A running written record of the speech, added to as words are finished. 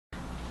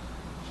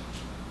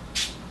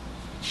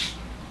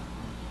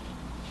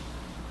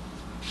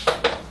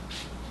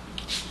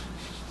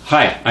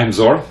Hi, I'm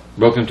Zor.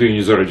 Welcome to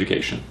Unizor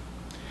Education.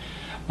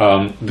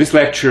 This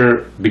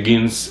lecture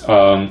begins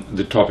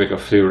the topic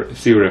of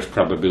theory of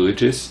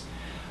probabilities.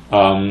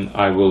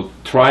 I will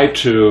try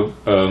to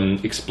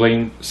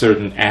explain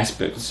certain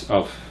aspects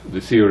of the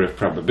theory of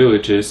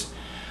probabilities,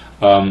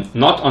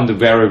 not on the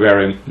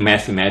very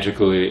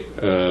mathematically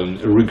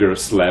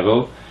rigorous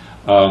level,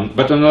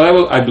 but on a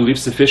level I believe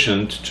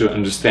sufficient to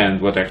understand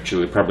what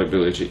actually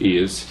probability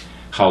is,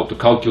 how to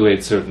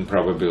calculate certain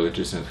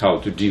probabilities, and how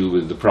to deal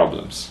with the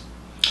problems.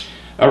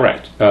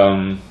 Alright,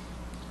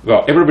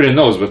 well, everybody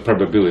knows what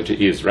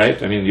probability is,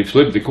 right? I mean, you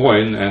flip the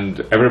coin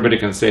and everybody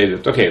can say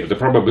that, okay, the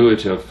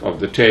probability of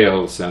the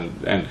tails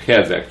and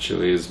heads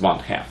actually is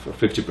 1/2 or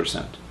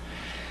 50%.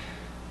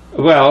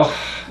 Well,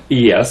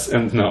 yes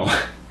and no.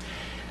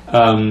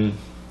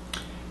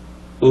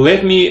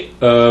 Let me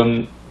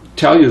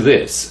tell you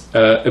this,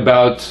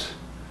 about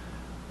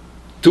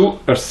 2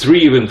 or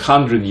 3 even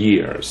 100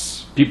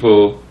 years,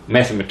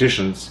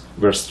 mathematicians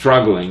were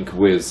struggling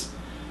with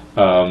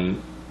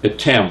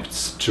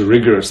attempts to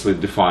rigorously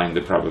define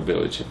the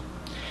probability.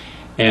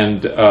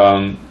 And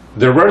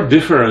there were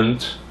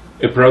different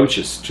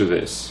approaches to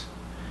this.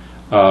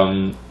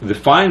 The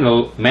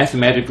final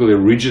mathematically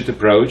rigid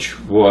approach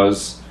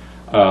was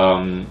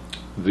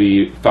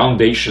the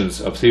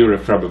foundations of theory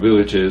of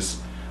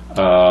probabilities,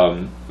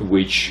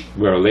 which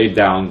were laid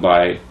down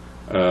by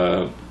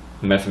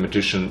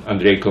mathematician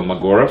Andrei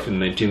Kolmogorov in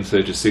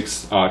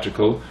 1936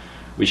 article,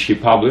 which he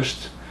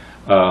published,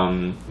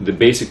 the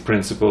basic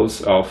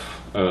principles of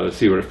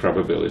theory of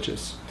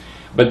probabilities.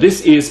 But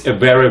this is a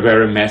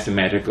very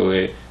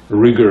mathematically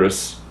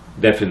rigorous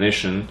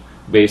definition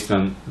based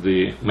on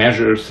the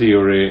measure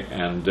theory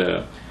and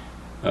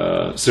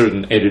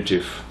certain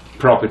additive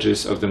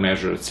properties of the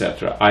measure,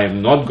 etc. I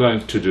am not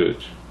going to do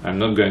it. I'm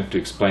not going to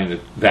explain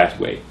it that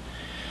way.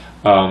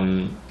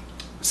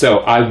 So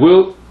I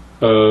will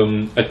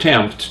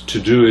attempt to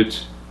do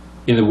it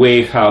in a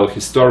way how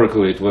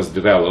historically it was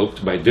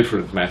developed by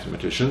different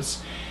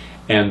mathematicians.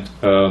 And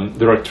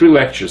there are 3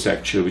 lectures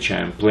actually which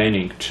I am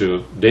planning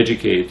to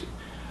dedicate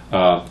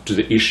to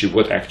the issue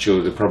what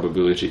actually the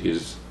probability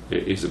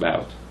is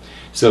about.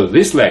 So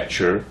this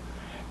lecture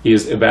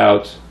is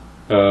about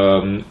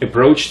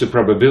approach to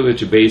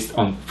probability based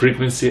on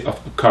frequency of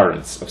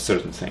occurrence of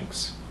certain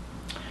things.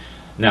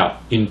 Now,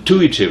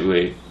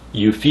 intuitively,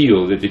 you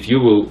feel that if you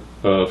will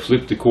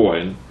flip the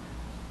coin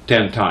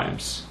 10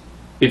 times,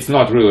 it's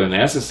not really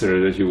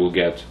necessary that you will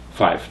get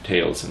 5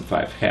 tails and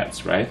 5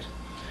 heads, right?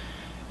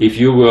 If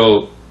you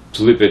will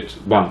flip it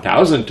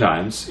 1,000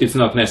 times, it's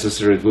not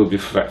necessary it will be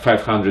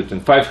 500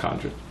 and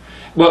 500.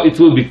 Well, it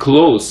will be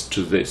close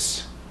to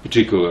this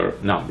particular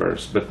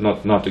numbers, but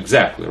not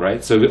exactly,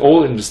 right? So we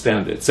all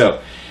understand it. So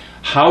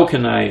how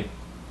can I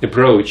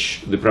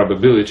approach the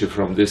probability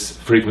from this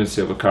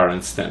frequency of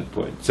occurrence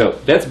standpoint? So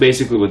that's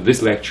basically what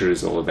this lecture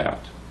is all about.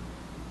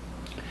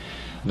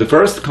 The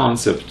first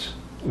concept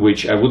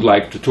which I would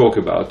like to talk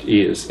about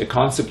is a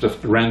concept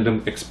of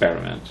random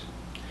experiment.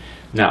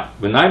 Now,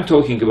 when I'm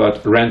talking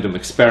about random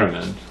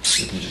experiment,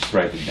 let me just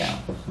write it down.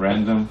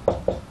 Random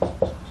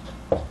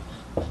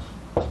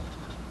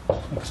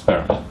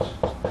experiment.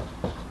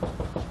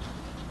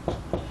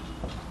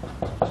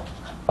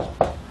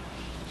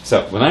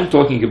 So, when I'm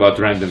talking about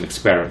random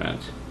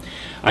experiment,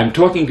 I'm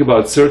talking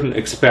about certain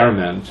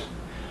experiment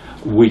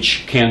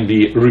which can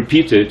be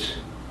repeated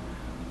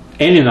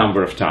any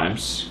number of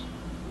times,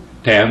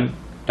 10,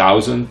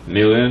 1,000,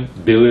 million,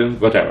 billion,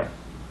 whatever.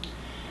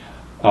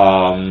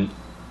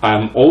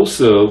 I'm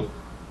also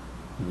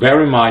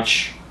very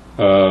much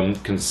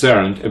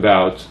concerned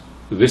about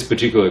this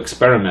particular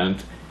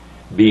experiment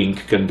being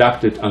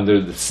conducted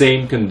under the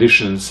same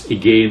conditions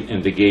again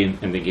and again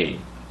and again.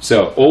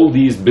 So all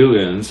these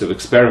billions of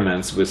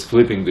experiments with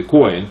flipping the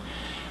coin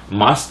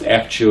must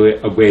actually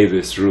obey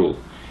this rule.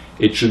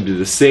 It should be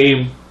the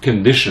same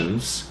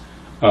conditions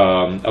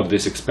of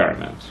this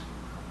experiment.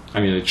 I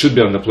mean, it should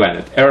be on the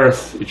planet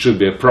Earth, it should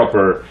be a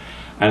proper,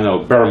 I don't know,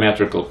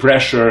 barometrical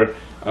pressure.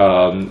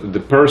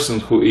 The person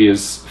who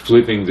is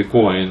flipping the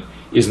coin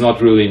is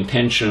not really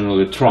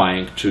intentionally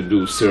trying to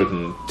do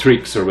certain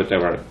tricks or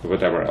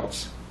whatever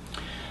else.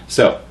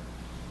 So,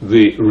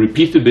 the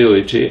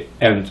repeatability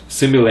and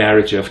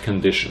similarity of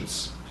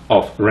conditions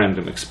of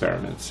random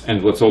experiments.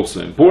 And what's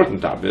also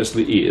important,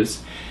 obviously,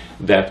 is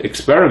that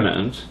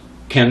experiment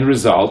can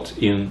result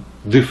in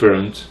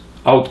different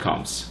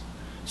outcomes.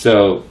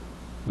 So,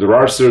 there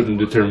are certain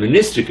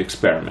deterministic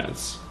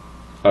experiments.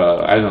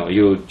 I don't know,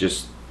 you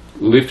just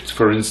lift,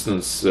 for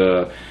instance,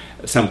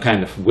 some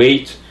kind of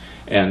weight,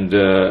 and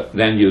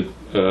then you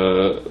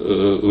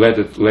let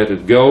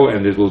it go,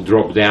 and it will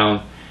drop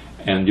down,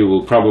 and you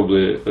will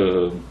probably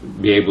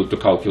be able to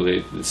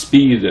calculate the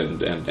speed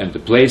and the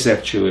place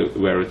actually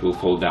where it will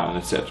fall down,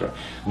 etc.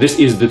 This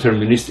is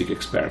deterministic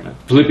experiment.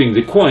 Flipping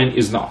the coin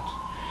is not.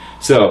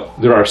 So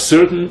there are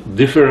certain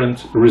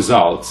different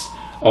results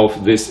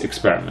of this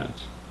experiment.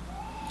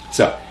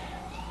 So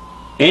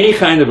any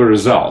kind of a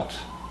result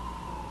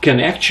can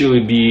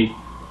actually be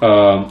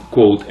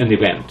called an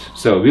event.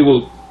 So we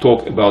will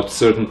talk about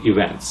certain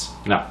events.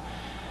 Now,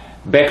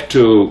 back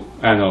to,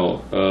 I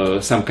don't know,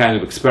 some kind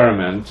of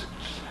experiment.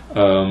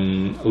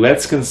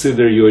 Let's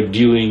consider you're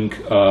dealing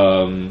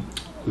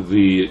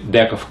the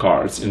deck of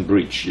cards in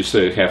bridge. You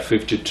say you have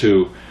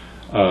 52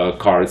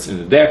 cards in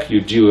the deck.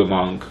 You deal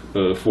among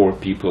 4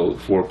 people,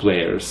 4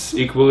 players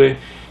equally.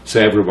 So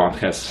everyone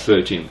has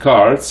 13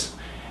 cards.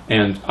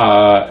 And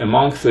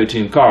among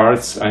 13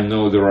 cards, I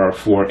know there are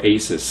 4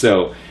 aces.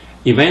 So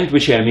event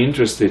which I'm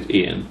interested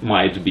in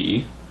might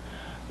be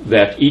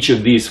that each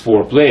of these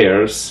 4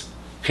 players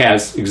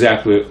has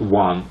exactly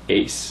 1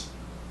 ace.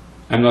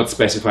 I'm not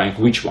specifying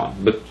which one,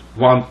 but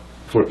 1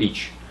 for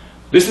each.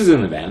 This is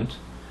an event.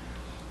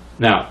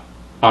 Now,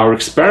 our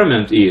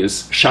experiment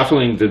is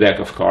shuffling the deck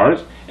of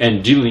cards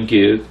and dealing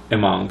it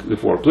among the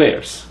 4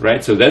 players,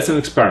 right? So that's an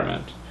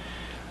experiment.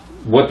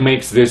 What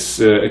makes this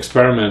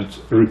experiment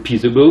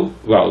repeatable?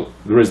 Well,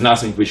 there is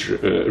nothing which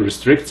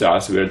restricts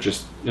us. We are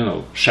just,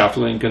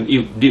 shuffling and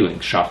dealing,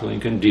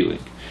 shuffling and dealing.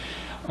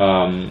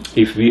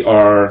 If we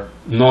are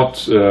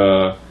not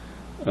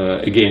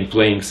again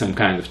playing some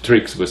kind of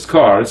tricks with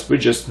cards, we're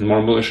just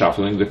normally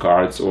shuffling the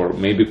cards, or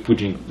maybe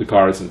putting the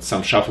cards in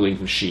some shuffling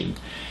machine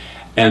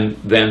and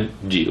then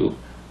deal.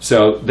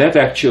 So that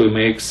actually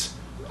makes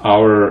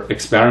our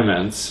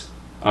experiments,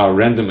 our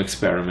random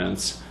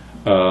experiments,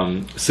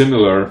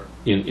 similar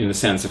in the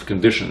sense of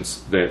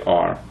conditions they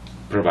are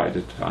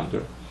provided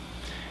under.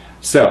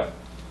 So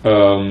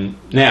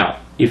now,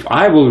 if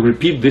I will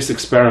repeat this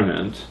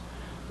experiment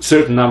a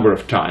certain number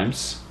of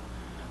times,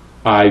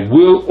 I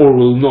will or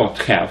will not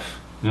have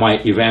my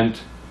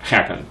event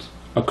happened,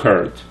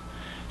 occurred.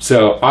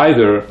 So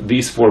either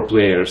these 4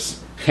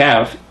 players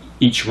have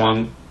each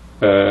one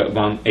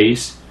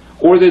ace,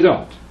 or they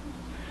don't.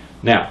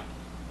 Now,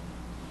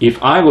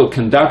 if I will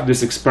conduct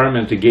this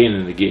experiment again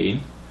and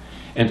again,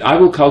 and I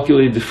will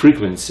calculate the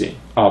frequency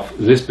of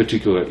this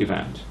particular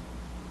event.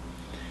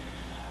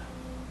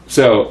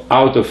 So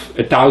out of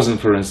 1,000,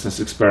 for instance,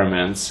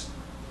 experiments,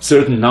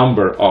 certain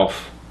number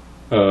of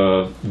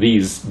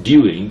these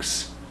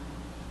dealings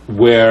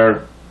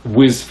were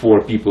with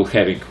 4 people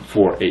having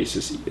 4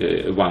 aces,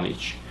 1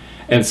 each,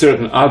 and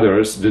certain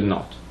others did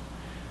not.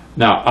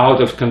 Now,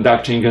 out of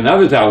conducting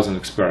another 1,000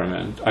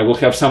 experiment, I will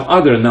have some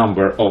other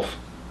number of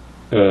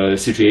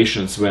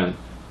situations when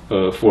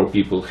 4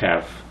 people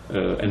have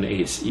an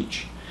ace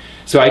each.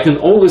 So I can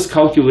always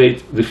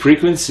calculate the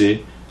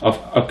frequency of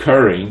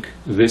occurring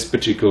this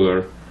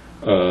particular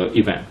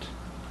event.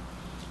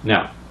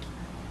 Now,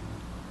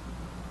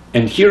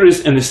 and here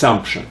is an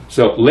assumption.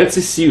 So let's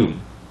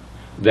assume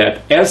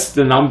that as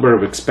the number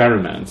of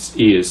experiments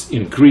is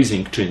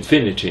increasing to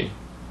infinity,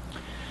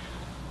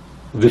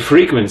 the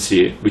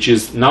frequency, which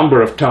is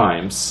number of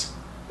times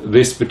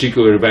this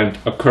particular event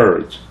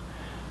occurred,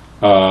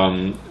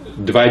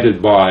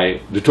 divided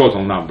by the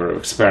total number of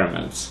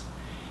experiments,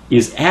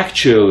 is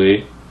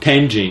actually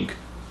tending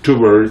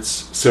towards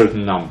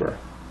certain number.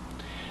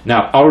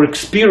 Now, our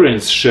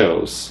experience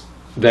shows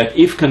that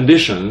if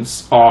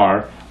conditions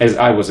are, as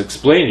I was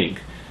explaining,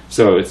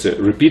 so it's a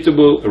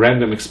repeatable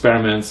random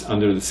experiments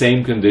under the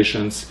same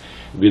conditions,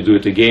 we do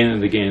it again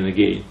and again and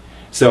again.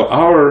 So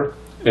our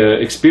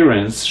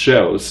experience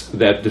shows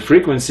that the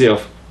frequency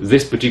of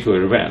this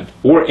particular event,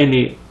 or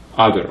any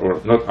other,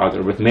 or not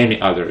other, but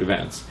many other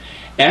events,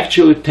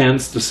 actually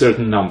tends to a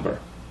certain number.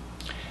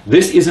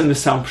 This is an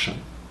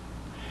assumption.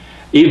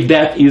 If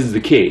that is the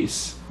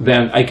case,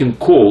 then I can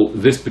call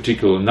this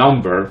particular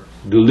number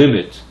the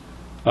limit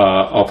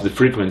of the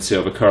frequency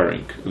of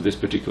occurring of this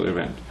particular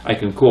event. I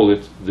can call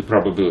it the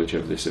probability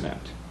of this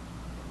event.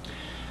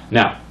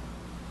 Now,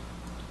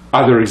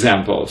 other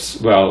examples,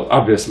 well,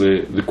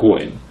 obviously the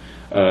coin.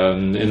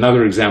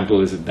 Another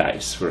example is a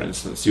dice, for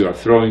instance. You are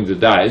throwing the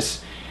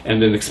dice,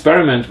 and an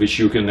experiment which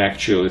you can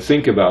actually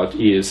think about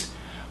is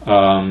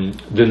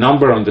the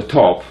number on the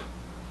top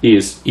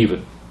is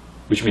even,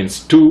 which means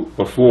 2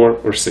 or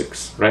 4 or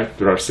 6, right?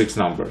 There are 6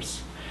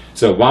 numbers.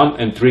 So 1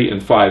 and 3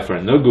 and 5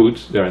 are no good.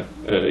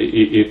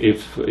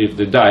 If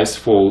the dice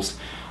falls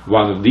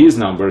one of these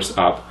numbers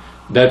up,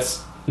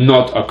 that's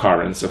not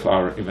occurrence of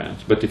our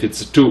event. But if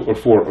it's 2 or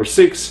 4 or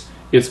 6,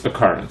 it's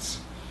occurrence.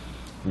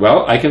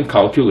 Well, I can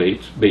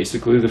calculate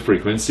basically the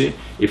frequency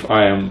if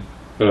I am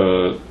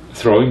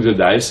throwing the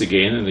dice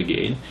again and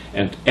again,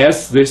 and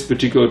as this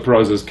particular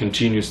process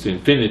continues to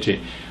infinity,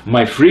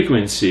 my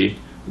frequency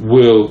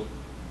will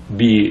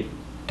be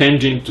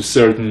tending to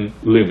certain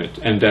limit,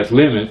 and that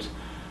limit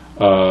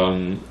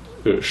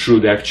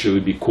should actually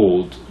be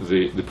called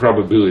the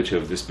probability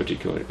of this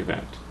particular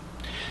event.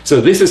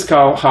 So this is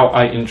how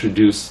I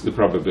introduce the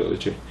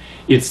probability.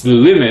 It's the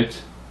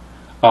limit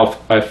of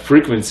a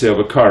frequency of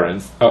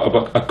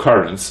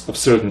occurrence of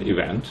certain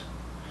event,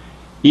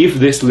 if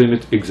this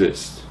limit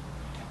exists.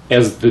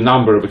 As the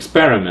number of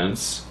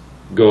experiments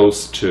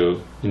goes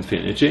to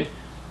infinity,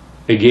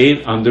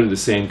 again under the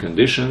same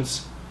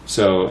conditions,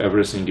 so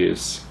everything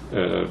is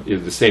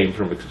the same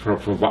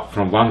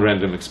from one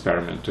random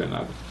experiment to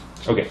another.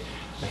 Okay,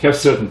 I have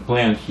certain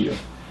plan here.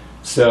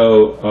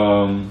 So,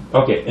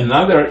 okay,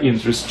 another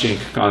interesting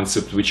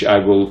concept which I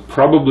will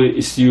probably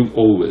assume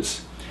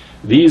always,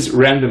 these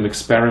random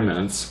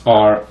experiments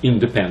are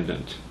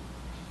independent.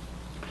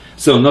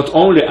 So not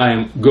only I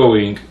am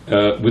going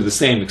with the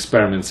same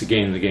experiments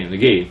again and again and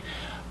again,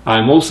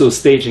 I'm also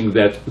stating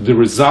that the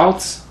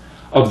results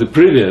of the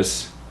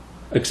previous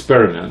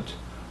experiment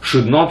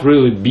should not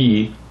really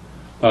be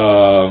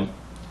in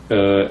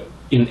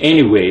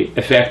any way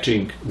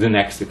affecting the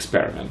next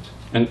experiment.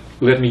 And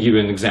let me give you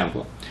an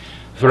example.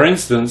 For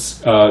instance,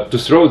 to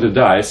throw the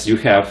dice, you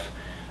have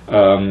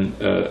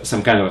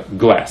some kind of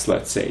glass,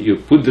 let's say. You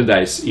put the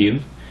dice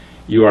in,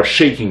 you are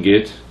shaking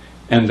it,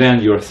 and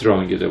then you're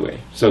throwing it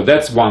away. So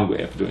that's one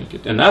way of doing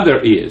it. Another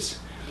is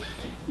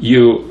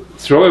you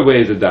throw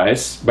away the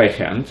dice by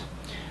hand,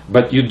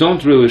 but you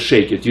don't really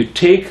shake it. You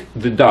take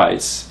the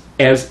dice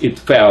as it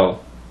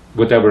fell,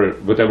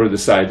 whatever the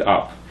side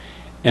up,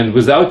 and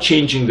without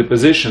changing the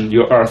position,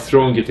 you are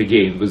throwing it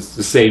again with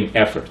the same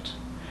effort.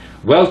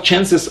 Well,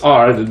 chances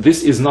are that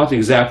this is not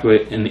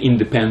exactly an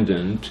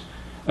independent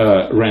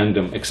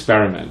random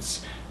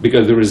experiments,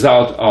 because the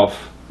result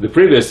of the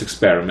previous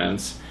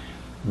experiments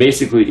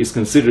basically is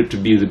considered to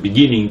be the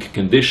beginning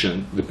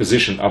condition, the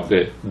position of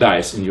the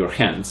dice in your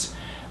hands,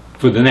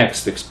 for the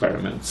next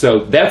experiment. So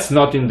that's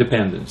not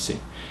independency.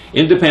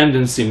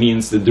 Independency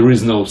means that there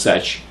is no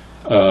such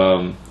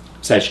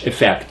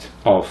effect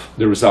of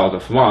the result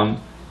of one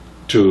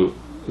to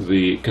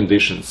the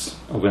conditions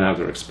of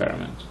another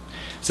experiment.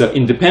 So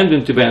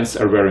independent events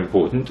are very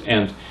important,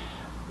 and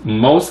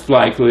most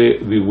likely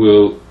we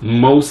will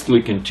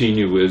mostly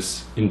continue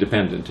with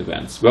independent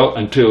events, well,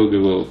 until we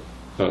will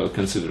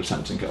consider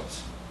something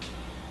else.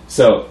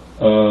 So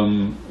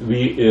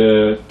we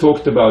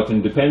talked about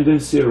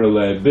independency,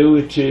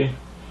 reliability,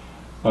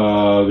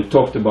 we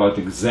talked about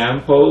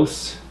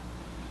examples.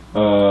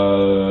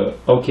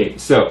 Okay,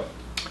 so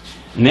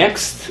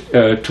next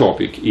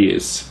topic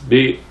is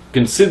we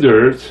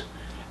considered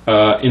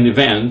an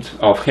event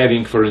of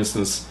having, for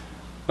instance,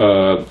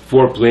 4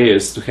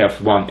 players to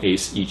have 1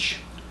 ace each,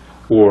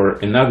 or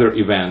another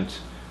event,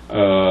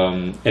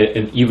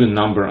 an even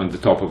number on the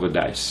top of a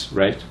dice,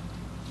 right?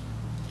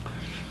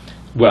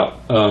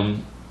 Well,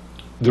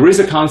 there is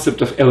a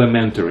concept of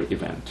elementary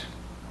event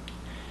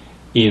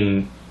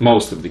in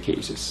most of the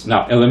cases.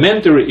 Now,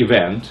 elementary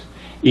event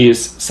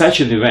is such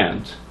an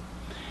event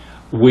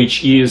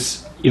which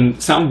is in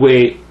some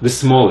way the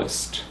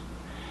smallest.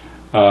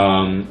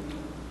 And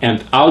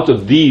out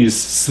of these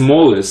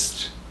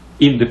smallest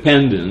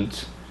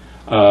independent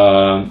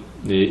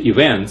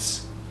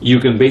events, you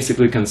can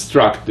basically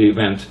construct the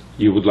event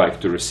you would like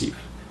to receive.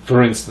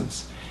 For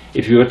instance,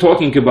 if you are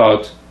talking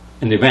about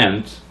an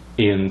event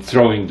in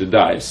throwing the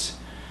dice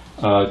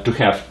to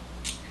have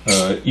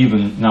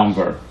even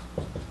number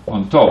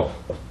on top,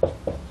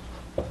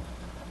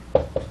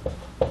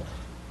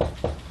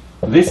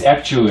 this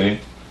actually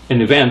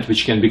an event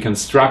which can be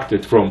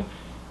constructed from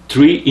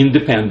 3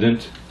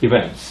 independent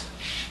events: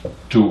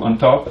 2 on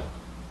top,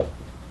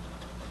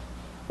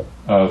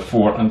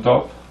 4 on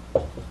top,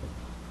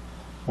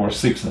 or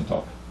 6 on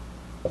top.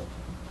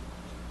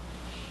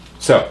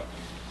 So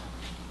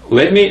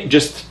let me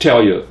just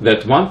tell you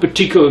that one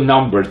particular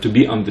number to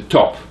be on the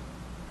top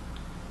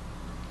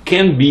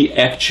can be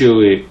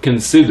actually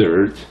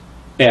considered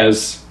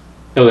as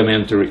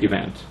elementary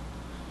event.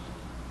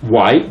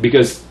 Why?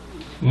 Because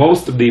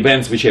most of the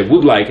events which I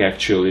would like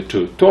actually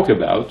to talk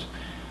about,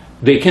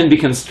 they can be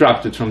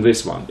constructed from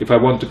this one. If I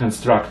want to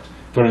construct,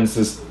 for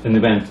instance, an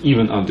event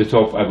even on the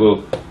top, I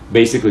will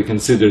basically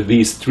consider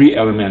these 3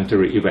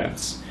 elementary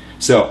events.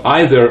 So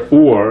either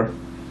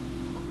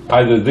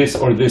this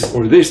or this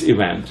or this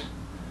event,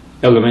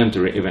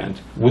 elementary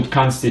event, would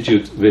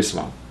constitute this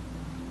one.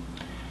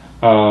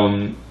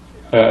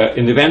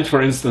 An event,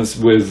 for instance,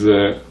 with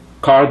a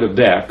card of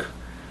deck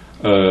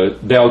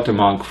dealt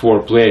among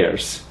 4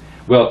 players.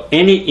 Well,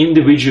 any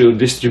individual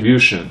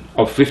distribution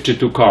of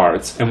 52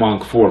 cards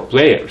among 4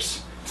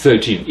 players,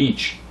 13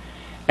 each,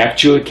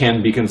 actually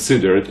can be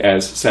considered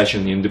as such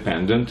an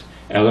independent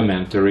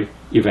elementary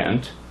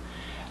event.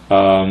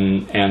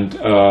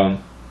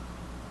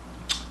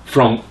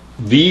 From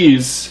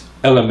these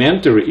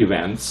elementary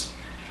events,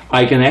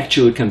 I can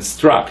actually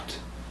construct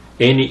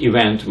any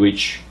event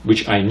which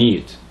I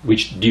need,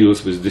 which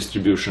deals with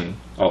distribution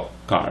of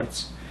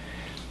cards.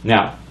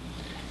 Now,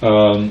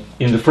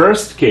 in the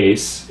first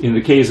case, in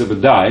the case of a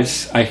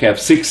dice, I have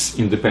 6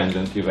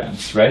 independent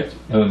events, right?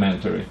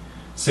 Elementary.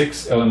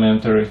 6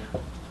 elementary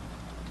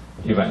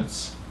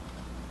events.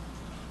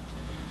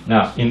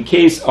 Now, in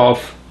case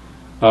of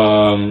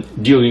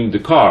dealing the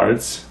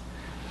cards,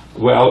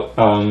 well,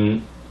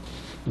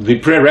 the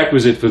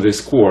prerequisite for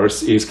this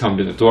course is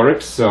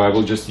combinatorics, so I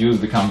will just use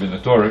the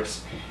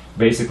combinatorics.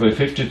 Basically,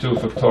 52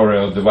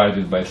 factorial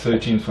divided by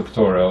 13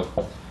 factorial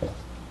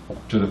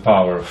to the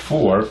power of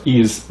 4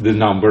 is the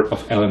number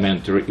of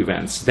elementary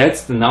events.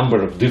 That's the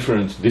number of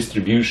different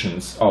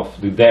distributions of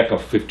the deck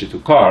of 52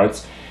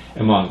 cards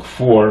among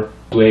 4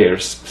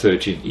 players,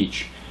 13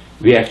 each.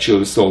 We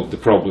actually solved the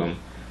problem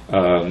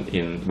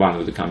in one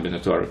of the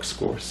combinatorics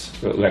course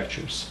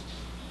lectures.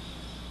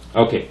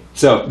 Okay,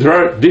 so there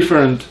are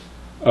different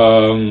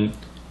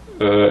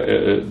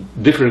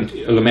different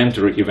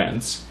elementary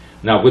events.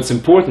 Now, what's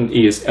important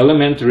is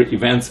elementary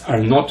events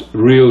are not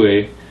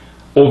really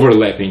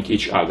overlapping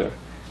each other.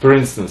 For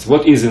instance,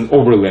 what is an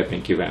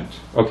overlapping event?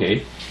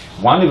 Okay,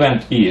 one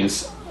event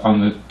is on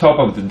the top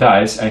of the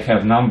dice I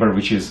have number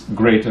which is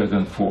greater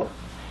than 4.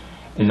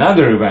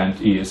 Another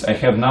event is I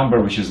have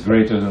number which is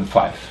greater than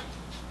 5.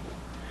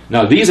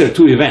 Now these are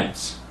two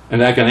events,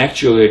 and I can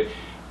actually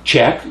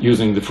check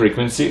using the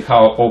frequency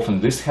how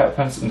often this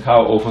happens and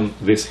how often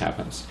this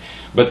happens.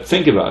 But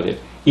think about it.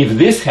 If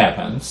this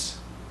happens,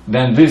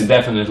 then this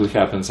definitely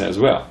happens as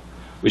well,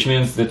 which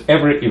means that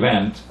every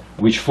event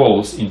which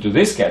falls into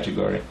this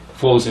category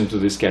falls into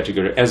this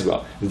category as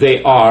well.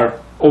 They are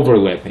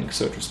overlapping,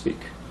 so to speak.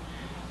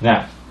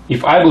 Now,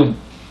 if I would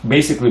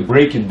basically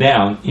break it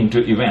down into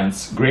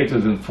events, greater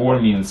than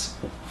 4 means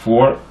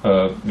 4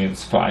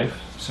 means 5,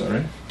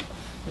 sorry,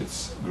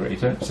 it's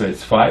greater, so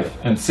it's 5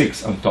 and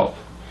 6 on top.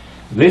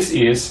 This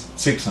is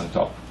 6 on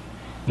top.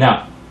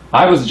 Now,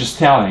 I was just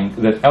telling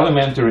that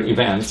elementary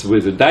events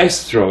with the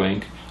dice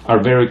throwing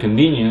are very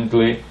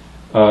conveniently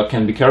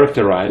can be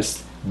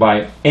characterized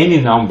by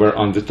any number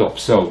on the top.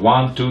 So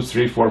 1, 2,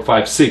 3, 4,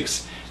 5,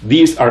 6.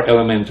 These are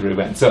elementary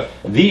events. So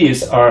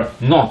these are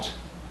not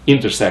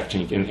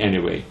intersecting in any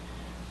way.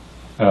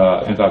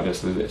 And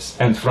obviously this.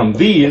 And from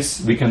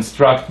these we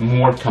construct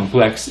more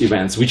complex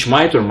events which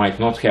might or might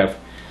not have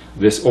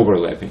this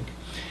overlapping.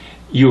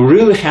 You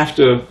really have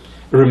to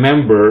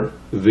remember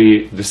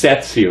the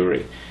set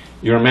theory.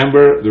 You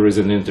remember there is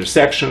an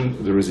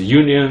intersection, there is a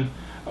union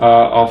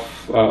of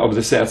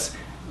the sets.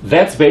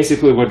 That's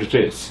basically what it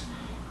is.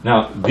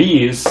 Now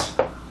this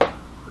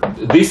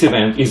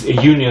event is a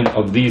union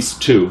of these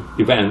two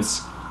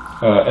events,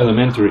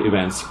 elementary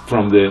events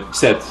from the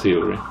set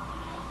theory.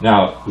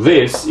 Now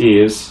this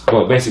is,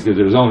 well, basically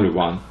there is only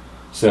one,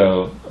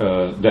 so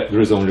that there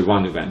is only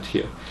one event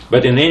here.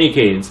 But in any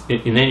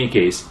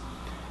case,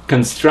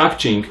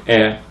 constructing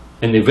an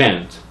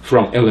event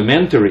from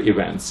elementary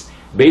events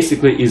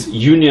basically is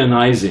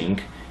unionizing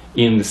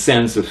in the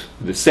sense of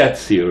the set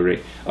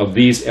theory of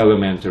these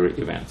elementary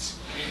events.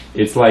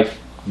 It's like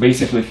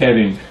basically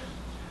having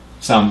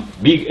some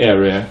big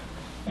area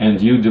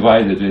and you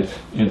divided it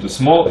into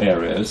small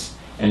areas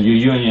and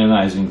you're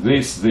unionizing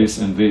this, this,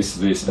 and this,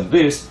 this, and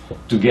this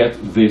to get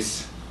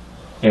this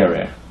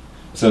area.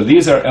 So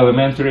these are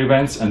elementary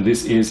events and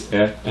this is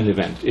an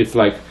event. It's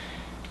like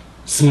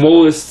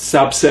smallest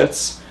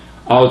subsets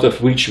out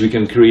of which we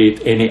can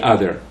create any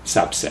other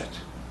subset.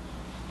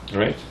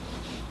 Right?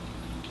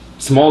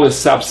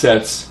 Smallest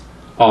subsets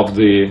of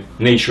the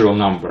natural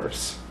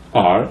numbers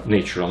are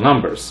natural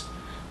numbers.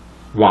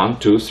 1,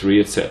 2, 3,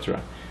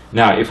 etc.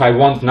 Now, if I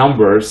want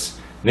numbers,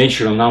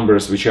 natural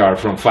numbers which are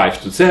from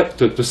 5 to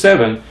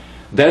 7,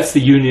 that's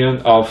the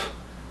union of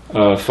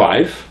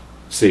 5,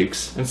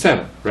 6, and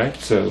 7, right?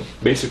 So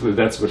basically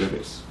that's what it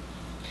is.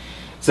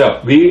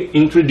 So we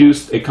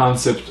introduced a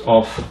concept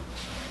of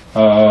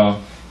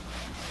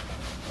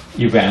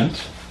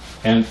event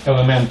and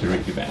elementary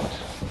event.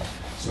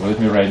 So let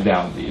me write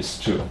down these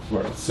two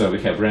words. So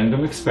we have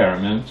random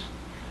experiment,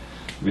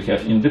 we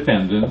have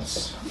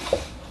independence,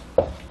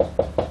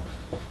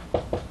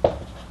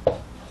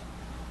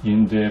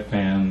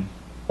 independent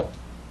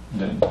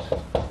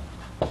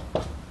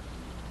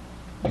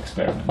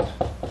experiment.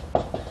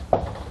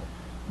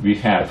 We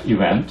have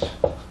event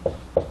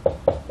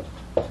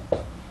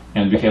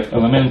and we have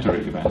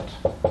elementary event.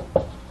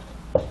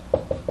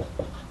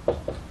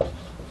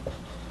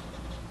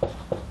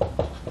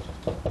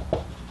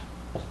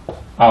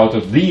 Out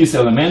of these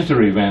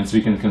elementary events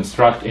we can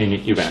construct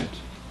any event.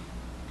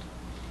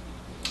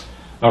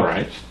 All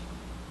right.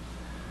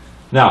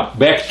 Now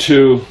back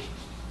to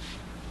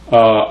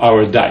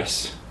our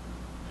dice.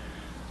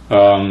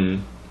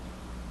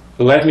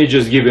 Let me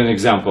just give you an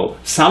example.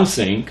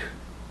 Something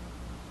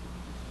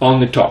on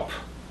the top,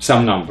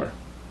 some number.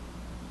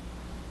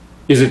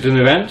 Is it an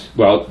event?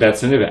 Well,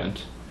 that's an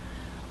event.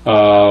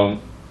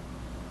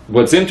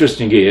 What's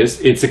interesting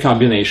is it's a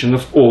combination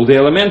of all the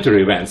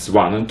elementary events,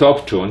 1 on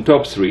top, 2 on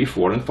top, 3,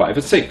 4, and 5,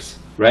 and 6,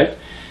 right?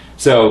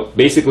 So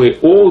basically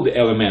all the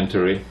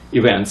elementary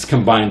events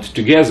combined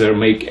together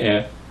make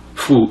a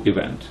full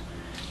event.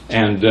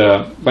 And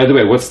by the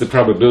way, what's the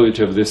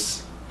probability of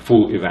this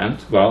full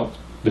event? Well,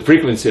 the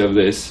frequency of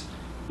this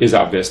is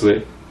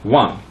obviously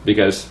 1,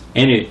 because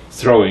any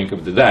throwing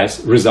of the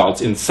dice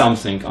results in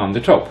something on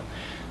the top.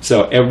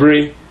 So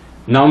every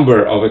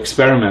number of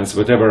experiments,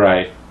 whatever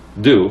I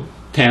do,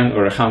 10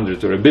 or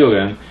 100 or a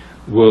billion,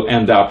 will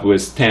end up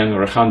with 10 or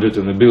 100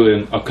 and a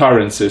billion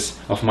occurrences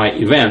of my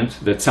event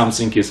that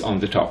something is on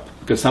the top,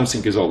 because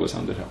something is always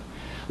on the top.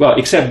 Well,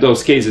 except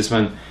those cases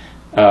when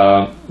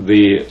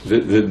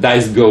the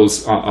dice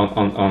goes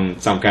on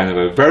some kind of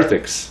a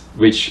vertex,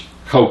 which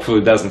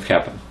hopefully doesn't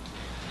happen.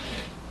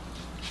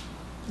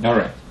 All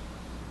right.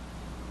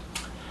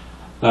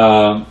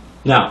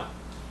 Now,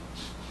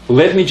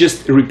 let me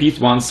just repeat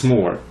once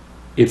more.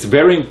 It's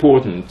very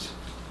important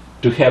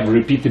to have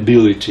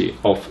repeatability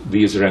of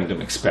these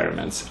random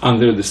experiments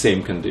under the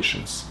same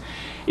conditions.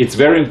 It's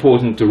very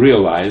important to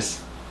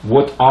realize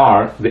what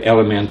are the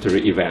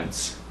elementary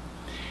events.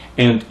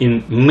 And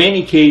in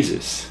many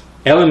cases,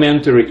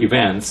 elementary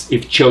events,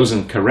 if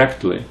chosen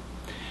correctly,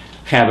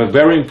 have a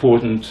very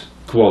important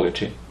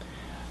quality.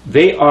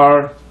 They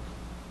are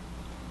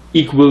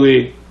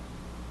equally,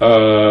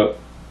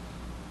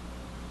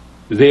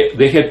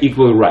 they have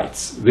equal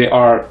rights. They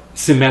are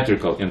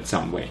symmetrical in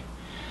some way.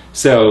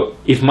 So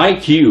if my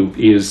cube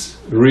is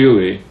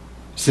really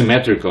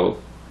symmetrical,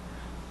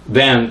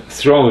 then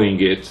throwing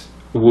it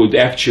would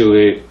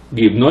actually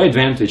give no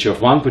advantage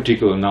of one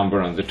particular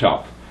number on the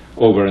top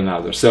over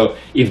another. So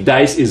if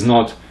dice is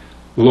not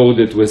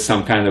loaded with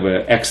some kind of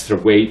an extra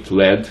weight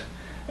lead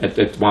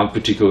at one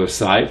particular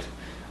side,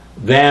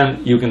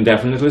 then you can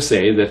definitely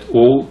say that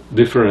all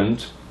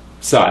different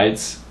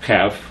sides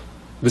have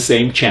the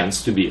same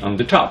chance to be on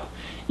the top,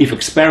 if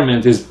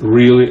experiment is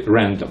really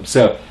random.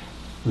 So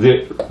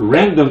the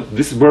random,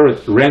 this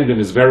word random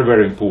is very,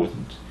 very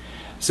important.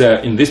 So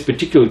in this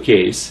particular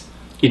case,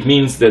 it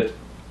means that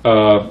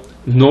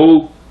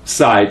no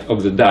side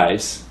of the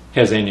dice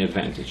has any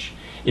advantage.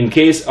 In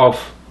case of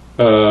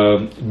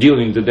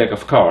dealing the deck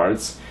of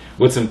cards,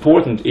 what's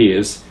important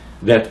is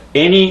that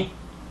any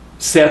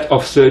set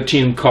of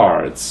 13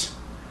 cards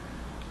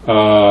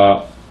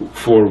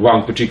for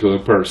one particular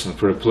person,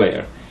 for a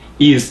player,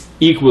 is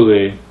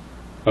equally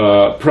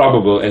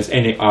probable as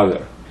any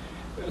other.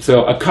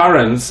 So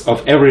occurrence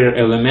of every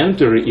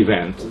elementary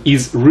event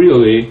is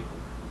really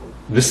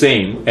the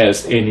same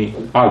as any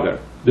other,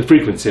 the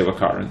frequency of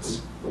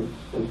occurrence.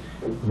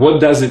 What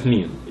does it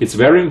mean? It's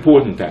very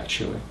important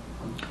actually.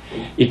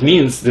 It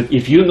means that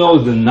if you know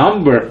the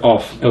number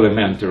of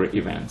elementary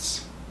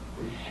events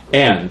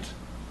and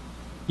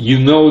you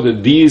know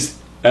that these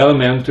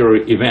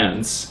elementary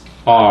events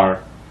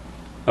are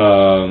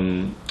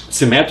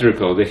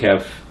symmetrical, they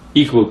have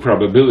equal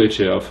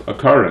probability of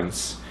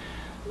occurrence,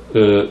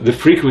 the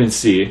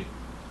frequency,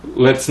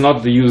 let's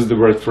not use the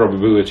word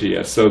probability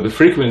yet, so the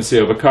frequency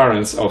of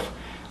occurrence of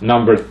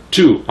number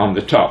 2 on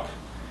the top,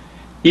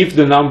 if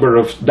the number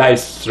of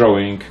dice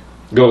throwing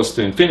goes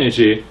to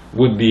infinity,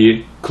 would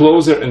be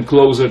closer and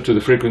closer to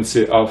the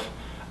frequency of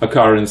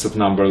occurrence of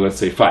number, let's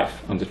say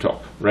 5 on the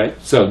top, right?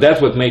 So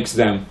that's what makes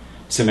them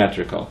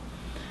symmetrical.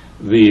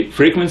 The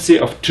frequency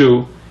of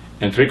 2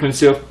 and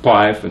frequency of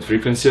 5 and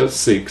frequency of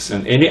 6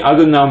 and any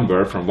other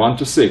number from 1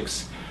 to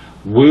 6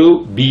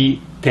 will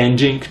be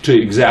tending to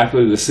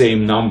exactly the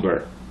same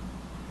number.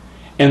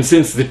 And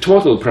since the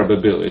total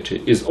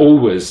probability is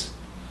always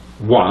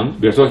 1,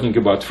 we are talking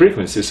about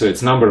frequency, so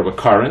it's number of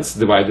occurrence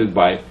divided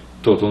by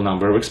total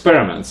number of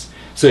experiments.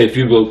 So if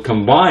you will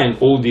combine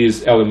all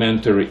these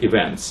elementary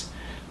events,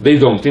 they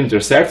don't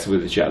intersect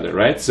with each other,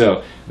 right?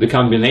 So the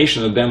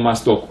combination of them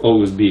must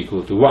always be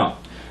equal to 1.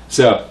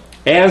 So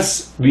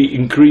as we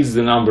increase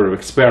the number of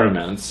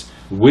experiments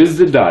with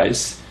the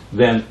dice,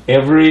 then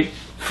every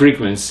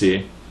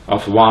frequency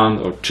of 1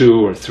 or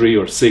 2 or 3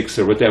 or 6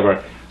 or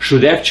whatever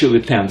should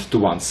actually tend to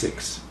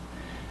 1/6,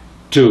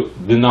 to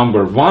the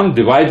number 1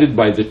 divided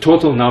by the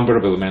total number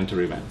of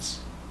elementary events.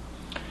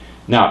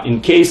 Now,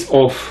 in case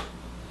of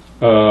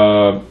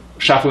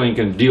shuffling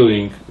and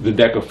dealing the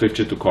deck of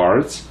 52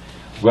 cards,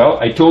 well,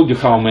 I told you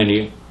how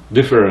many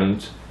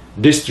different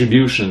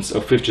distributions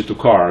of 52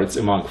 cards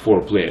among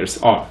 4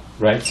 players are,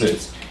 right? So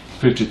it's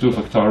 52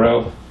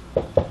 factorial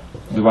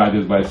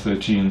divided by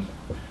 13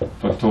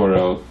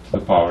 factorial to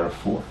the power of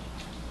 4.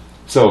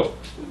 So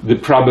the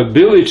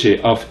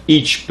probability of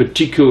each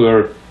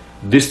particular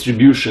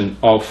distribution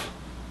of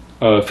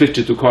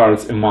 52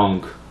 cards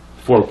among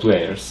 4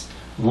 players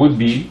would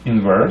be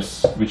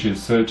inverse, which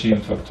is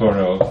 13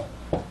 factorial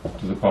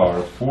to the power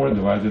of 4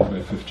 divided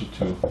by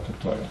 52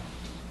 factorial.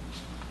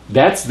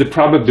 That's the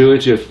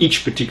probability of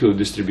each particular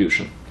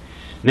distribution.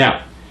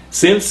 Now,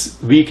 since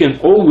we can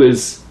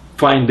always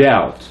find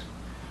out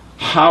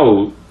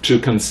how to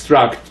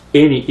construct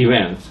any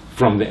event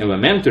from the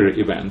elementary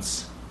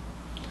events,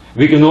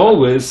 we can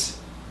always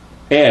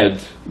add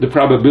the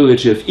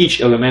probability of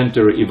each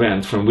elementary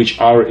event from which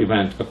our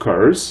event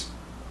occurs,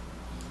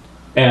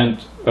 and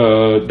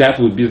that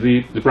would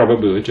be the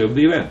probability of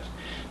the event.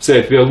 So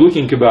if we are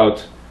looking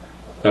about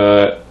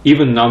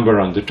even number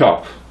on the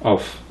top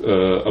of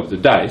the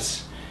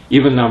dice,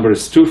 even number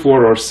is 2,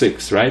 4, or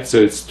 6, right? So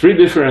it's 3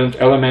 different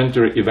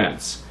elementary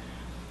events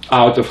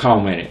out of how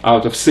many?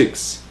 Out of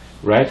 6,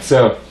 right?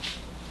 So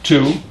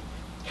 2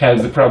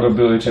 has the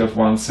probability of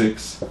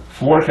 1/6,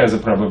 4 has a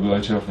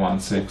probability of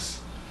 1/6,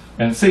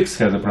 and 6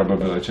 has a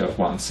probability of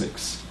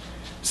 1/6.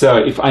 So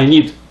if I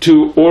need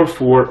 2 or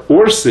 4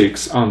 or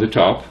 6 on the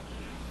top,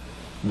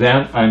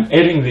 then I'm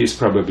adding these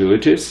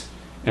probabilities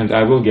and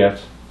I will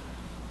get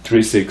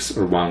 3, 6,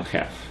 or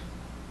 1/2.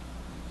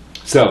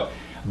 So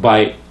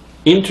by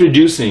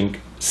introducing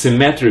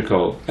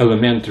symmetrical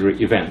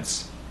elementary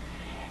events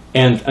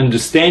and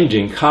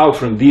understanding how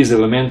from these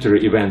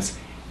elementary events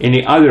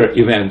any other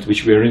event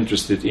which we are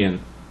interested in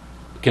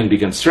can be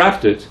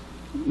constructed,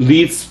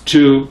 leads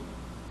to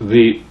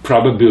the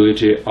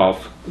probability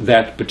of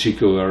that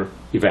particular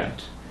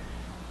event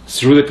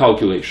through the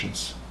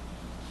calculations.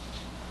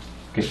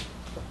 Okay.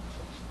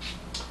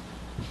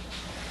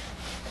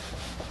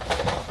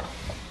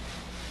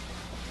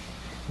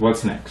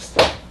 what's next?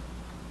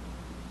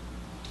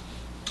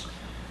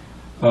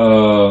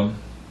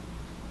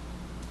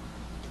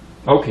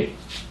 Okay.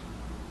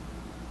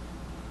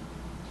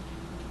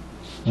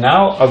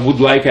 Now I would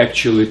like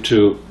actually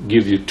to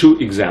give you two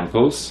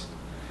examples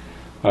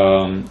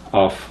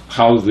of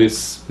how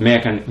this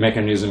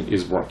mechanism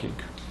is working.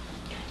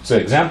 So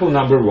example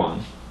number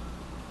one,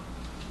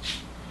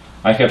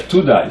 I have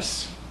two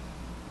dice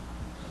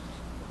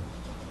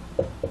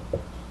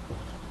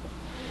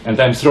and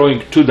I'm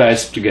throwing two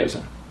dice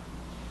together.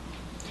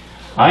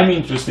 I'm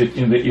interested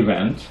in the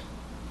event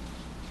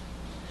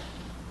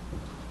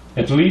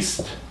at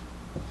least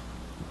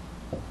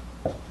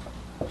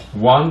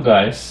one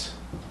dice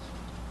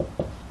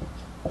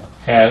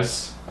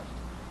has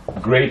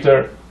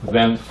greater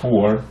than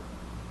 4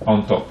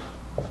 on top.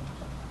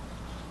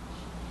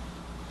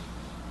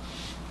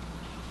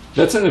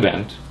 That's an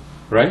event,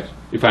 right?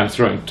 If I'm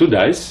throwing two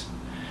dice,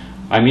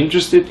 I'm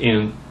interested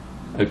in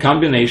a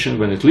combination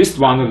when at least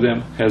one of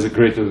them has a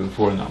greater than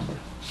 4 number.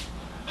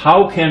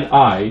 How can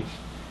I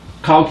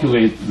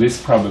calculate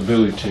this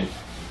probability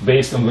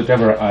based on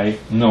whatever I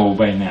know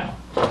by now?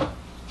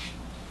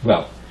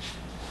 Well,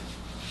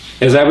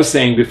 as I was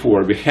saying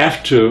before, we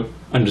have to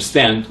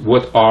understand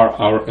what are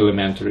our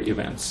elementary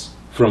events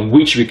from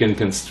which we can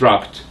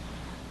construct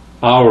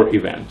our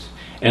event.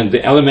 And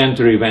the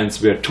elementary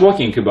events we are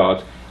talking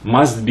about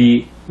must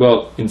be,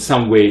 well, in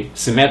some way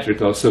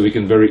symmetrical, so we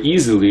can very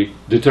easily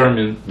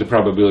determine the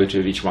probability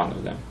of each one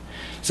of them.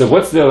 So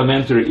what's the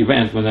elementary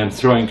event when I'm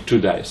throwing two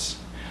dice?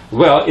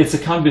 Well, it's a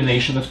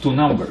combination of two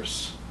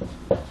numbers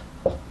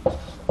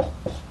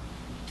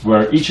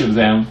where each of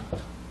them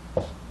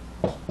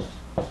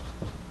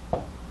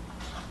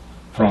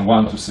from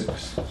 1 to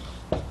 6.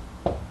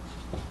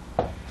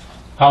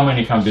 How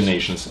many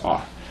combinations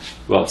are?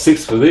 Well,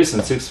 6 for this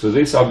and 6 for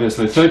this,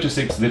 obviously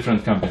 36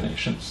 different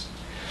combinations.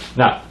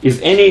 Now,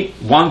 is any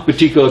one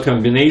particular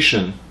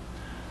combination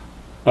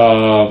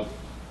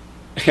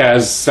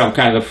has some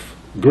kind of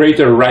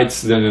greater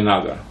rights than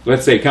another?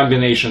 Let's say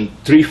combination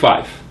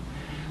 3-5.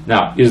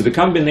 Now, is the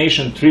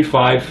combination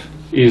 3-5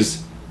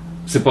 is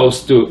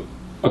supposed to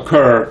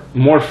occur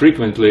more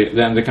frequently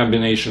than the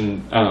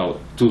combination, I don't know,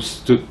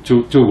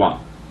 2-1?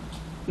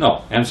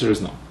 No, answer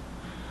is no.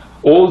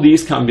 All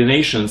these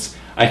combinations,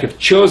 I have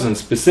chosen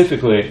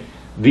specifically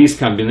these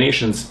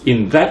combinations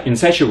in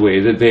such a way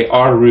that they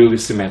are really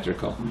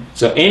symmetrical.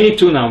 So any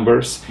two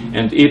numbers,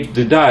 and if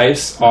the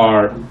dice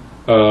are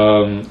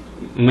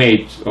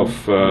made of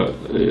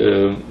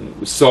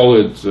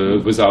solid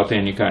without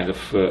any kind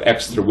of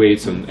extra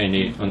weights on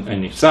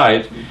any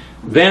side,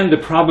 then the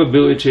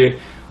probability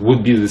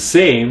would be the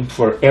same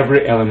for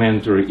every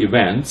elementary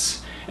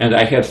events, and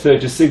I have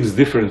 36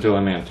 different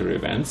elementary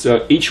events,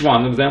 so each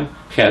one of them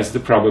has the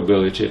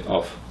probability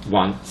of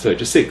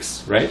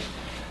 1/36, right?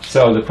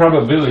 So the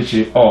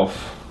probability of,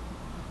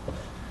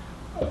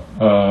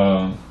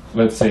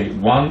 let's say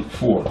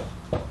 1/4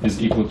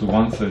 is equal to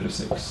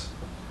 1/36.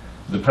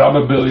 The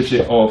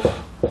probability of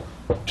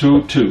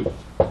 2/2,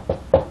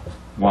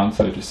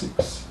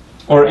 1/36,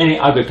 or any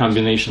other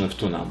combination of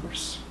two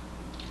numbers.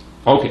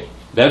 Okay,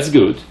 that's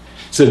good.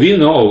 So we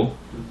know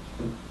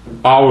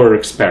our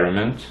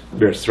experiment,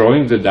 we're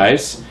throwing the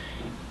dice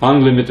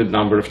unlimited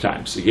number of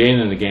times, again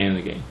and again and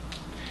again.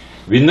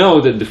 We know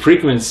that the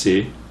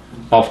frequency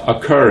of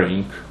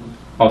occurring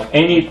of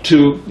any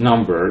two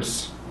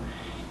numbers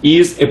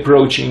is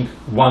approaching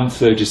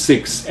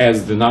 1/36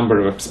 as the number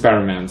of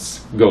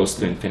experiments goes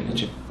to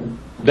infinity.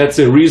 That's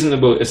a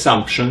reasonable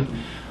assumption,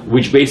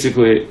 which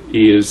basically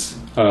is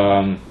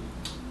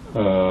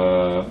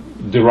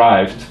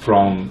derived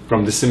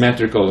from the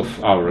symmetrical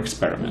of our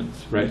experiment,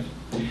 right?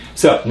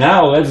 So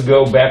now let's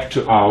go back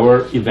to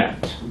our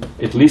event.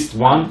 At least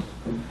one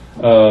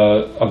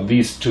of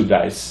these two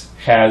dice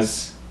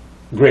has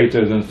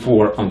greater than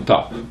 4 on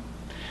top.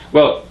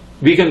 Well,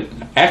 we can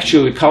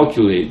actually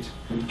calculate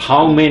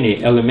how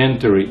many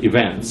elementary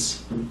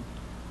events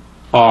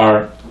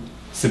are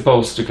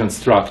supposed to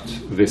construct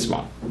this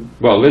one.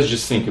 Well, let's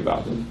just think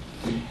about it.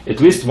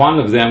 At least one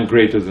of them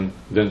greater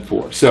than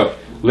 4. So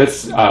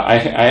let's.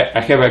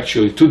 I have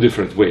actually two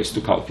different ways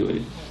to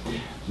calculate.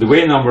 The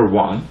way number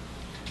one.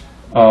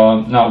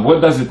 Now,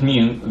 what does it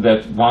mean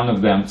that one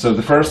of them? So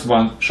the first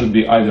one should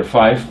be either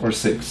 5 or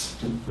 6,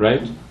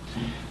 right?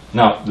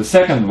 Now the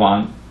second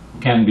one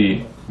can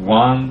be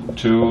 1,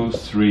 2,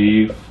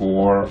 3,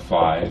 4,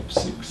 5,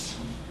 6,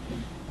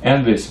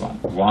 and this one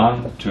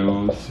 1,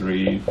 2,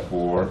 3,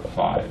 4,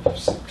 5,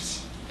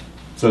 6.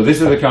 So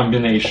these are the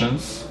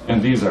combinations,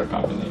 and these are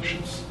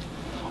combinations.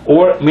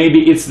 Or maybe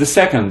it's the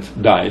second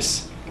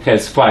dice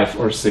has 5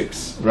 or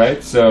 6,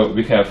 right? So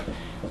we have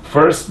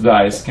first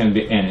dice can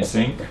be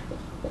anything,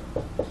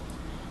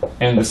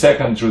 and the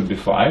second should be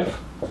 5,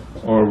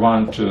 or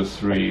 1, 2,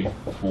 3,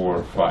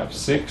 4, 5,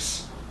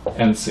 6,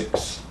 and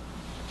 6.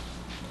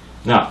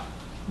 Now,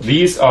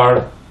 these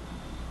are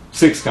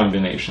 6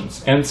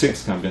 combinations, and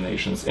 6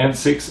 combinations, and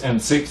 6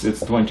 and 6,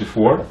 it's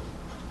 24.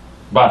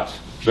 But,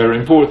 very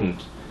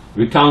important,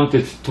 we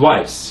counted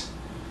twice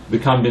the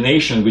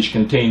combination which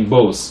contained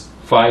both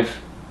 5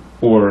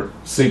 or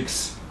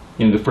 6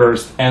 in the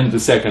first and the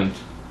second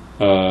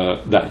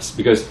dice,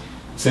 because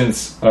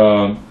since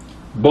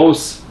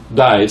both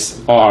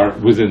dice are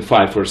within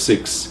 5 or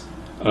 6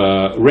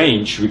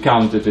 range, we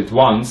counted it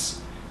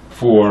once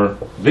for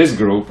this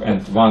group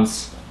and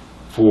once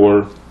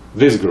for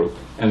this group,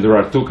 and there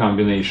are 2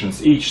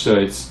 combinations each, so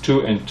it's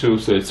 2 and 2,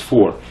 so it's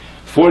 4.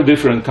 4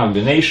 different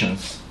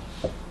combinations: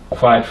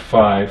 5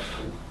 5,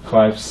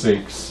 5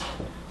 6,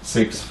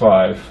 6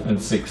 5,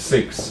 and 6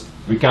 6.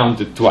 We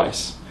counted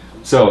twice,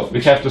 so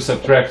we have to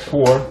subtract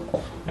 4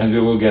 and we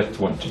will get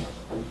 20.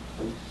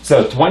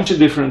 So 20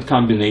 different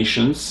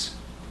combinations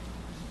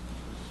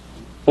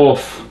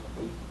of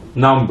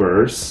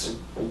numbers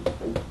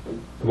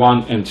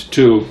 1 and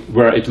 2,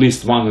 where at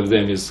least one of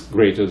them is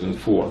greater than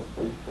 4,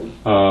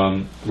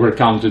 were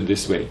counted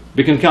this way.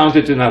 We can count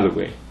it another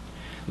way.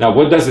 Now,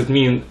 what does it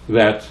mean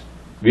that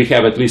we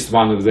have at least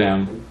one of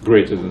them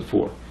greater than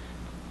 4?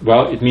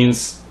 Well, it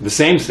means the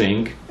same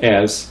thing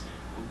as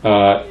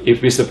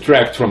if we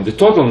subtract from the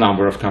total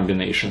number of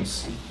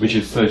combinations, which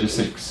is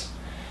 36,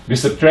 we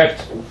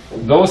subtract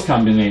those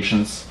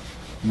combinations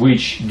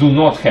which do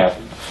not have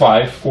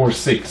 5 or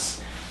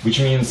 6, which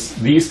means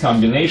these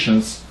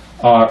combinations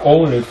are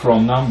only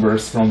from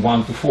numbers from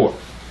 1 to 4.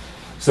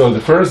 So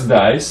the first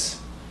dice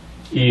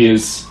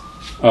is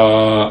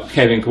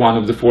having one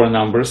of the 4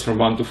 numbers from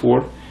 1 to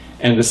 4,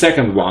 and the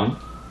second one,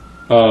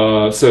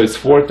 so it's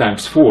 4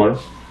 times 4,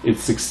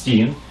 it's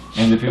 16,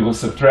 and if we will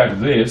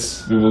subtract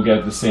this, we will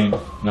get the same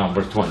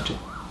number, 20.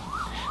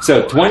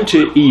 So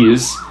 20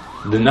 is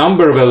the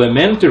number of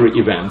elementary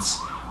events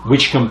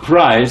which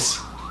comprise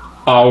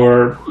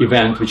our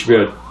event which we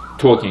are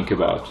talking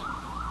about.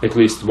 At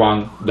least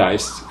one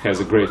dice has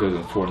a greater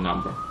than 4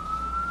 number.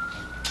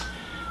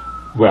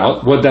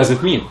 Well, what does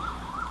it mean?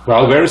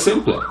 Well, very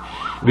simply.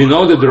 We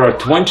know that there are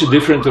 20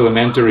 different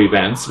elementary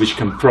events which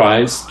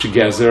comprise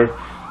together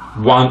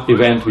one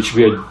event which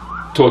we are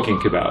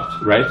talking about,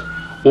 right?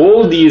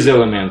 All these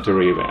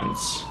elementary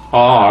events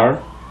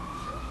are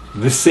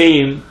the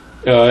same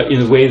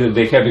in a way that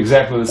they have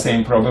exactly the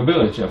same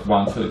probability of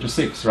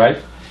 1/36, right?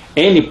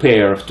 Any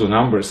pair of 2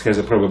 numbers has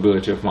a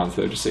probability of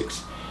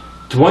 1/36.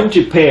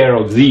 20 pair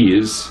of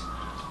these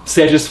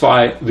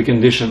satisfy the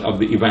condition of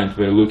the event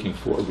we're looking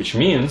for, which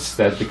means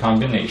that the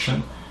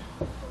combination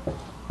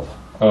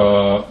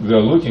we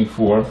are looking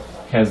for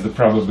has the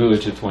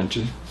probability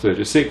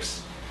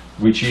 20/36,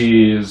 which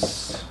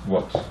is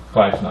what?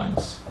 5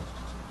 nines.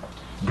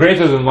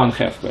 Greater than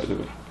 1/2, by the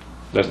way.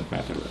 Doesn't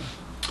matter really.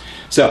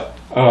 So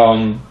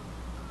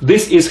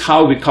this is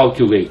how we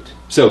calculate.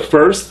 So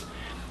first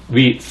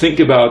we think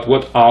about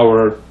what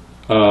our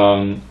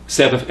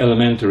set of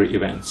elementary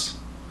events.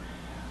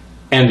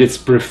 And it's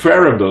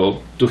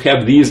preferable to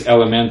have these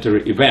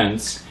elementary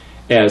events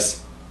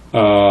as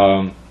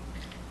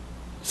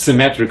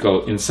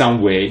symmetrical in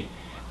some way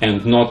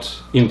and not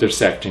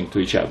intersecting to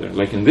each other.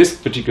 Like in this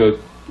particular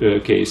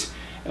case,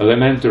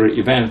 elementary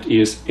event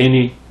is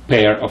any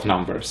pair of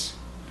numbers,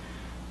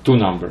 2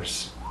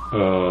 numbers,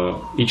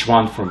 each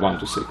one from 1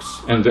 to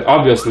 6. And they're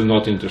obviously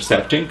not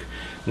intersecting.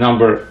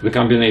 The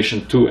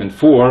combination 2 and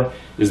 4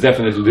 is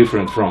definitely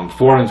different from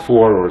 4 and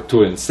 4 or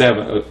 2 and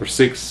 7 or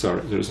 6,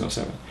 sorry, there is no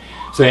 7.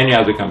 So any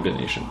other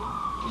combination.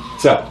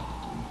 So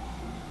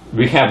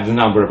we have the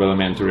number of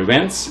elementary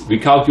events, we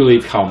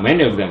calculate how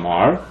many of them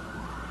are,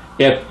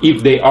 and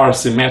if they are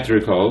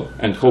symmetrical,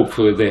 and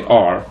hopefully they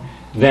are,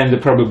 then the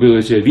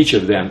probability of each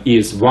of them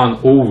is 1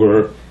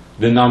 over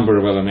the number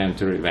of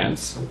elementary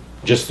events,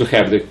 just to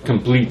have the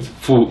complete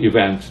full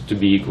event to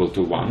be equal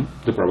to 1,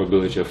 the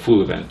probability of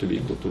full event to be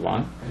equal to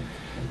 1.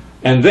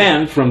 And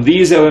then from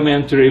these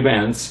elementary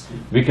events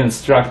we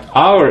construct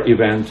our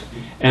event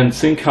and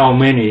think how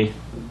many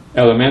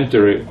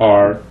elementary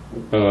are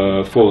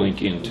falling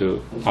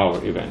into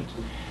our event.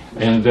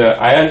 And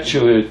I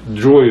actually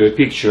drew you a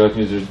picture. Let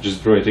me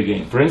just draw it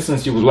again. For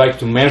instance, you would like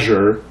to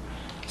measure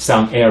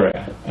some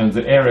area, and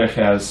the area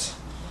has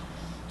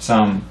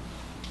some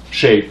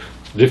shape,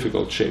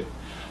 difficult shape.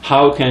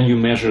 How can you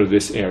measure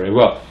this area?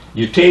 Well,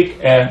 you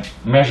take a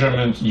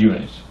measurement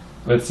unit,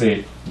 let's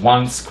say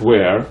 1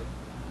 square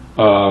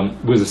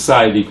with a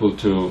side equal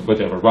to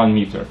whatever, 1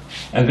 meter,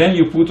 and then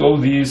you put all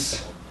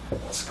these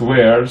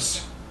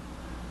squares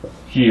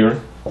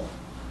here,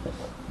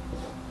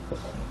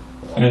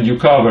 and you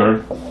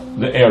cover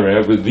the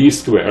area with these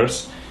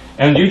squares,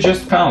 and you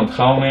just count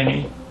how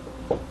many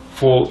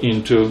fall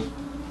into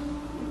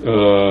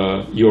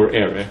your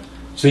area.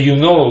 So you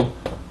know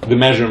the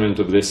measurement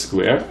of this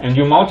square, and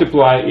you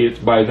multiply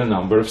it by the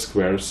number of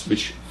squares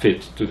which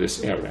fit to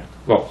this area.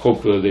 Well,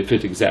 hopefully they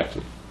fit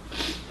exactly,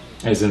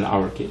 as in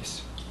our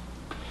case.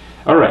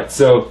 Alright,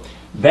 so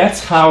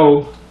that's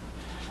how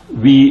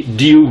we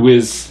deal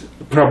with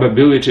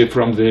probability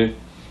from the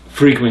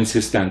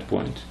frequency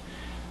standpoint.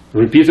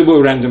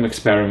 Repeatable random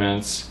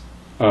experiments,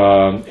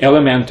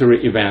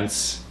 elementary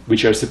events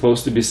which are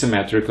supposed to be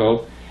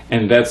symmetrical,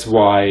 and that's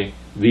why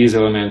these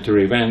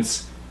elementary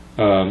events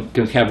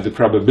can have the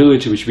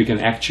probability which we can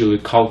actually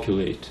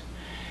calculate.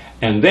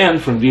 And then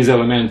from this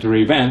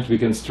elementary event we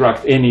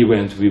construct any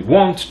event we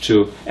want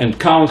to and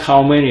count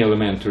how many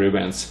elementary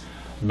events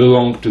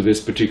belong to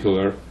this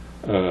particular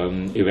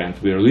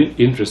event we are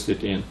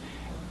interested in.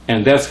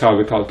 And that's how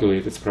we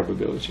calculate its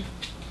probability.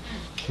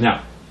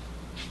 Now,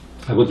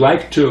 I would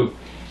like to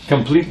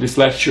complete this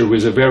lecture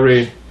with a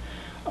very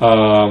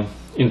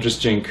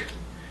interesting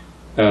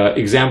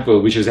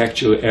example, which is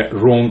actually a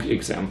wrong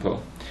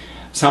example.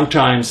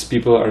 Sometimes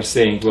people are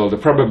saying, well, the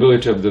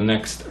probability of the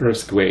next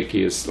earthquake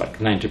is like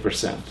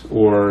 90%,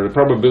 or the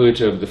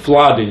probability of the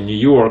flood in New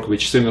York,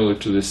 which is similar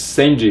to the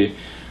Sandy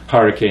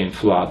hurricane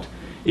flood,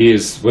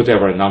 is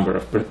whatever number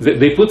of.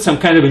 They put some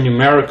kind of a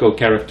numerical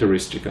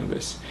characteristic on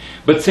this.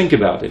 But think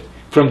about it.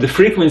 From the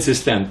frequency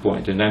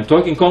standpoint, and I'm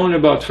talking only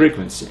about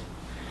frequency,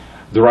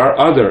 there are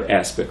other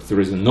aspects. There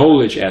is a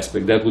knowledge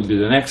aspect, that would be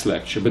the next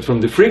lecture. But from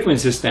the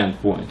frequency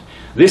standpoint,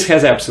 this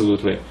has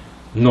absolutely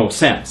no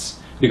sense.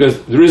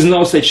 Because there is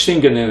no such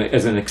thing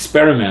as an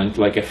experiment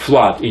like a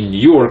flood in New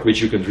York,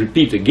 which you can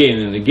repeat again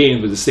and again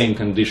with the same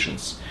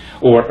conditions,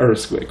 or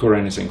earthquake, or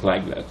anything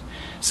like that.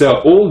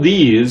 So all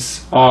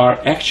these are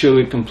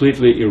actually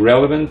completely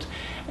irrelevant,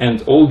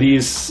 and all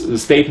these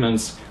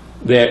statements,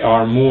 they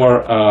are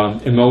more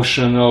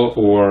emotional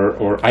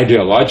or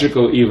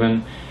ideological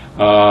even,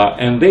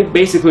 and they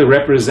basically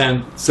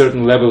represent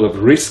certain level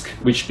of risk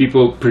which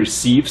people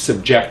perceive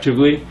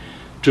subjectively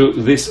to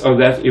this or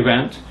that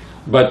event.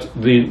 But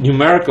the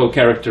numerical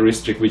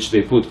characteristic which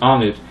they put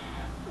on it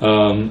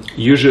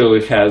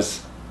usually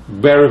has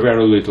very,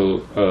 very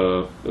little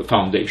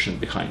foundation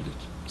behind it.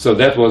 So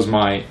that was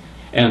my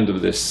end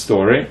of this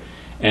story.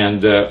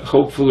 And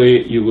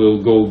hopefully you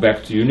will go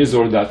back to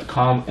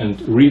unizor.com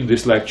and read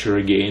this lecture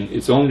again.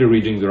 It's only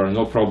reading, there are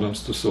no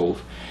problems to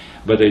solve.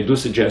 But I do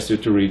suggest you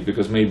to read,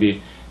 because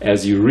maybe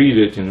as you read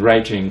it in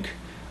writing,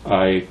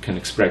 I can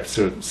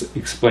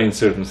explain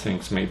certain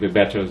things maybe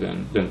better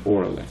than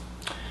orally.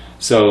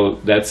 So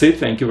that's it.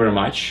 Thank you very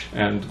much,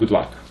 and good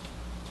luck.